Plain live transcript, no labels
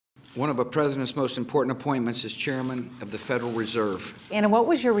one of a president's most important appointments as chairman of the Federal Reserve. Anna, what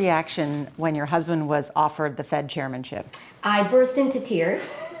was your reaction when your husband was offered the Fed chairmanship? I burst into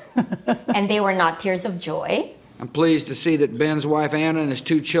tears, and they were not tears of joy. I'm pleased to see that Ben's wife, Anna, and his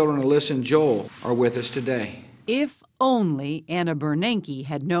 2 children, Alyssa and Joel, are with us today. If only Anna Bernanke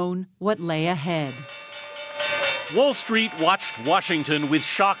had known what lay ahead. Wall Street watched Washington with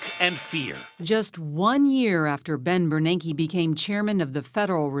shock and fear. Just 1 year after Ben Bernanke became chairman of the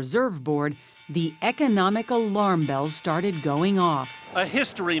Federal Reserve Board, the economic alarm bells started going off. A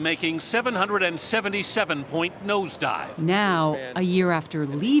history-making 777-point nosedive. Now, a year after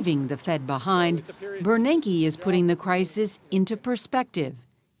leaving the Fed behind, Bernanke is putting the crisis into perspective,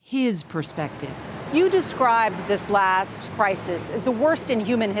 his perspective. You described this last crisis as the worst in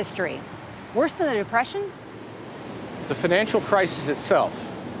human history. Worse than the Depression? The financial crisis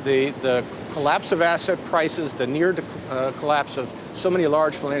itself, the collapse of asset prices, the near collapse of so many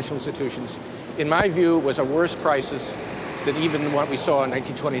large financial institutions, in my view, was a worse crisis than even what we saw in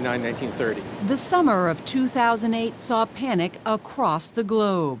 1929, 1930. The summer of 2008 saw panic across the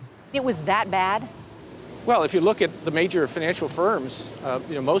globe. It was that bad? Well, if you look at the major financial firms,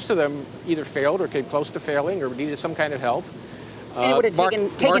 most of them either failed or came close to failing or needed some kind of help. And it would have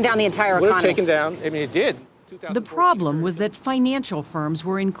taken down the entire economy. Would have taken down, I mean, it did. The problem was that financial firms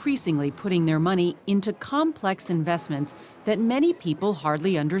were increasingly putting their money into complex investments that many people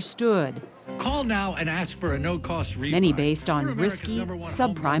hardly understood. Call now and ask for a no-cost refund. Many based on risky,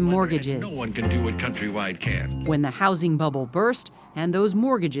 subprime mortgages. No one can do what Countrywide can. When the housing bubble burst and those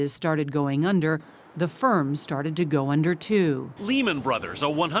mortgages started going under, the firms started to go under too. Lehman Brothers, a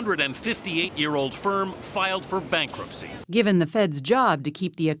 158-year-old firm, filed for bankruptcy. Given the Fed's job to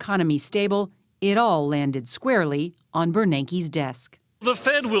keep the economy stable, it all landed squarely on Bernanke's desk. The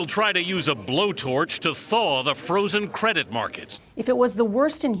Fed will try to use a blowtorch to thaw the frozen credit markets. If it was the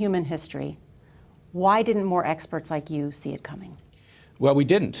worst in human history, why didn't more experts like you see it coming? Well, we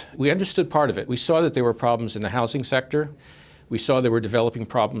didn't. We understood part of it. We saw that there were problems in the housing sector. We saw there were developing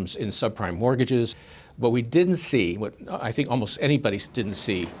problems in subprime mortgages. What we didn't see, what I think almost anybody didn't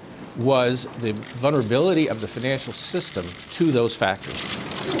see, was the vulnerability of the financial system to those factors.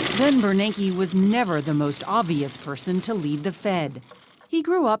 Ben Bernanke was never the most obvious person to lead the Fed. He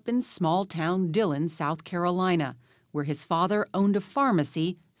grew up in small-town Dillon, South Carolina, where his father owned a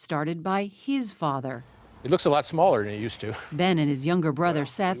pharmacy started by his father. It looks a lot smaller than it used to. Ben and his younger brother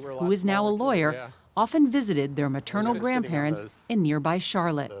Seth, who is now a lawyer, often visited their maternal grandparents in nearby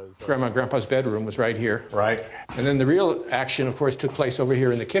Charlotte. Grandma and Grandpa's bedroom was right here. Right. And then the real action, of course, took place over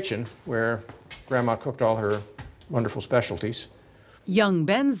here in the kitchen, where Grandma cooked all her wonderful specialties. Young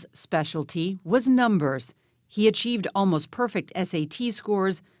Ben's specialty was numbers. He achieved almost perfect SAT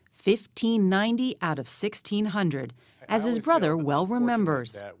scores, 1590 out of 1600, as his brother well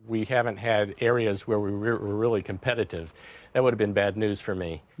remembers. We haven't had areas where we were really competitive. That would have been bad news for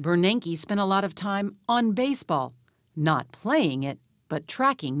me. Bernanke spent a lot of time on baseball, not playing it, but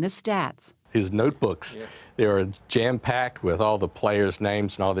tracking the stats. His notebooks, they were jam-packed with all the players'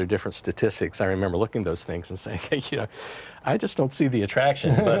 names and all their different statistics. I remember looking at those things and saying, hey, I just don't see the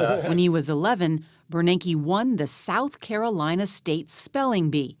attraction. But, When he was 11, Bernanke won the South Carolina State Spelling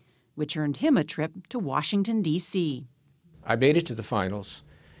Bee, which earned him a trip to Washington, D.C. I made it to the finals,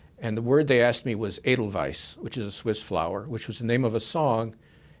 and the word they asked me was Edelweiss, which is a Swiss flower, which was the name of a song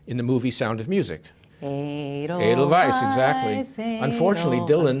in the movie Sound of Music. Edelweiss, exactly. Unfortunately,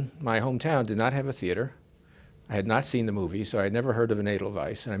 Dillon, my hometown, did not have a theater. I had not seen the movie, so I had never heard of an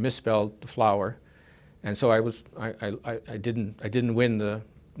Edelweiss, and I misspelled the flower, and so I didn't win the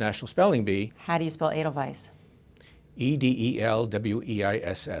National Spelling Bee. How do you spell Edelweiss?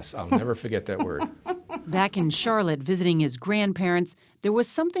 Edelweiss. I'll never forget that word. Back in Charlotte visiting his grandparents, there was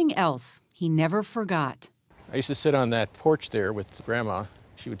something else he never forgot. I used to sit on that porch there with Grandma.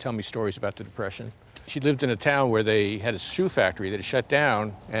 She would tell me stories about the Depression. She lived in a town where they had a shoe factory that had shut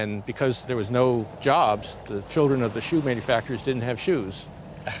down, and because there was no jobs, the children of the shoe manufacturers didn't have shoes.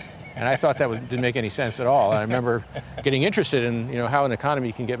 And I thought that didn't make any sense at all. And I remember getting interested in how an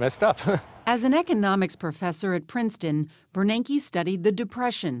economy can get messed up. As an economics professor at Princeton, Bernanke studied the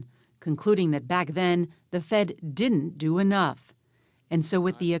Depression, concluding that back then the Fed didn't do enough. And so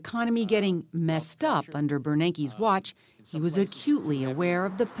with the economy getting messed up under Bernanke's watch, he was acutely aware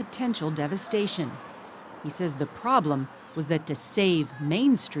of the potential devastation. He says the problem was that to save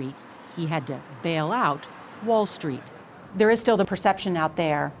Main Street, he had to bail out Wall Street. There is still the perception out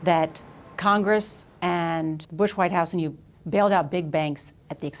there that Congress and Bush White House and you bailed out big banks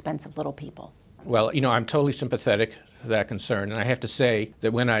at the expense of little people. Well, I'm totally sympathetic that concern. And I have to say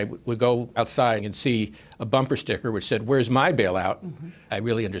that when I would go outside and see a bumper sticker which said, "Where's my bailout?" I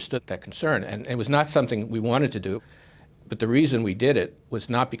really understood that concern. And it was not something we wanted to do. But the reason we did it was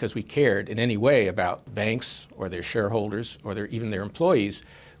not because we cared in any way about banks or their shareholders or even their employees.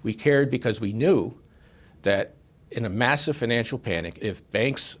 We cared because we knew that in a massive financial panic, if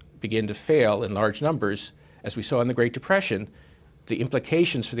banks begin to fail in large numbers, as we saw in the Great Depression, the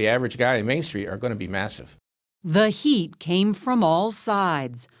implications for the average guy on Main Street are going to be massive. The heat came from all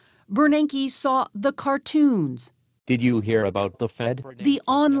sides. Bernanke saw the cartoons. Did you hear about the Fed? The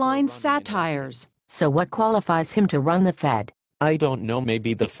online satires. So what qualifies him to run the Fed? I don't know,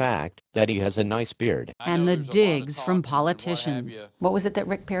 maybe the fact that he has a nice beard. And the digs from politicians. What was it that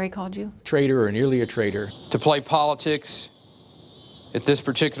Rick Perry called you? Traitor or nearly a traitor. To play politics at this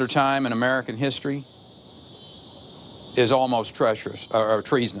particular time in American history is almost treacherous or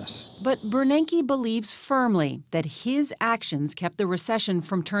treasonous. But Bernanke believes firmly that his actions kept the recession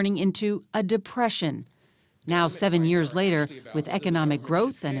from turning into a depression. Now, 7 years later, with economic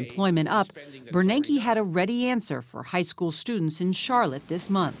growth and employment up, Bernanke had a ready answer for high school students in Charlotte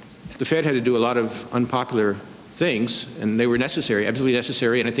this month. The Fed had to do a lot of unpopular things, and they were necessary, absolutely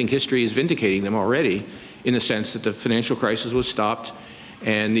necessary, and I think history is vindicating them already in the sense that the financial crisis was stopped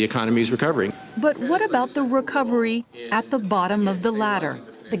and the economy is recovering. But what about the recovery at the bottom of the ladder?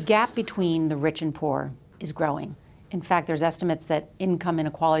 The gap between the rich and poor is growing. In fact, there's estimates that income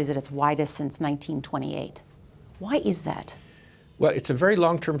inequality is at its widest since 1928. Why is that? Well, it's a very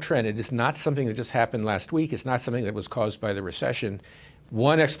long-term trend. It is not something that just happened last week. It's not something that was caused by the recession.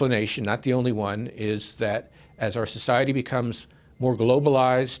 One explanation, not the only one, is that as our society becomes more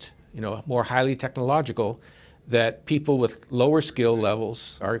globalized, more highly technological, that people with lower skill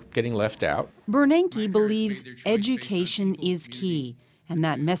levels are getting left out. Bernanke believes education is key, and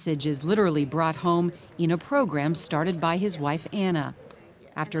that message is literally brought home in a program started by his wife, Anna.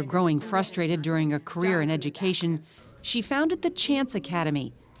 After growing frustrated during a career in education, she founded the Chance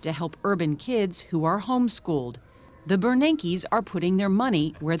Academy to help urban kids who are homeschooled. The Bernankes are putting their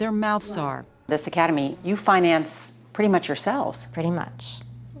money where their mouths are. This academy, you finance pretty much yourselves. Pretty much,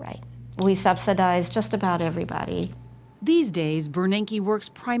 right. We subsidize just about everybody. These days, Bernanke works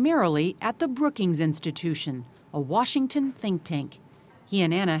primarily at the Brookings Institution, a Washington think tank. He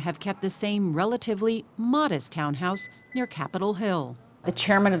and Anna have kept the same relatively modest townhouse near Capitol Hill. The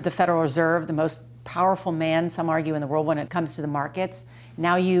chairman of the Federal Reserve, the most powerful man, some argue, in the world when it comes to the markets.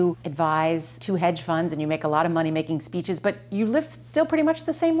 Now you advise 2 hedge funds and you make a lot of money making speeches, but you live still pretty much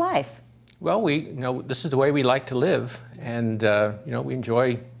the same life. Well, this is the way we like to live, and we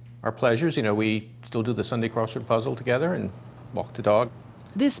enjoy our pleasures. We still do the Sunday crossword puzzle together and walk the dog.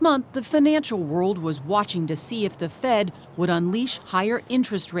 This month, the financial world was watching to see if the Fed would unleash higher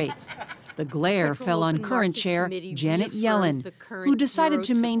interest rates. The glare fell on current chair Janet Yellen, who decided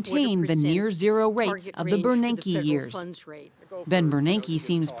to maintain the near-zero rates of the Bernanke years. Ben Bernanke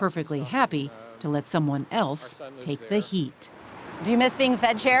seems perfectly happy to let someone else take the heat. Do you miss being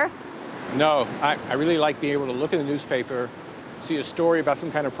Fed chair? No, I really like being able to look in the newspaper, see a story about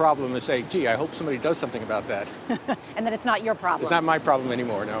some kind of problem and say, gee, I hope somebody does something about that. And that it's not your problem. It's not my problem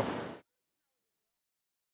anymore, no.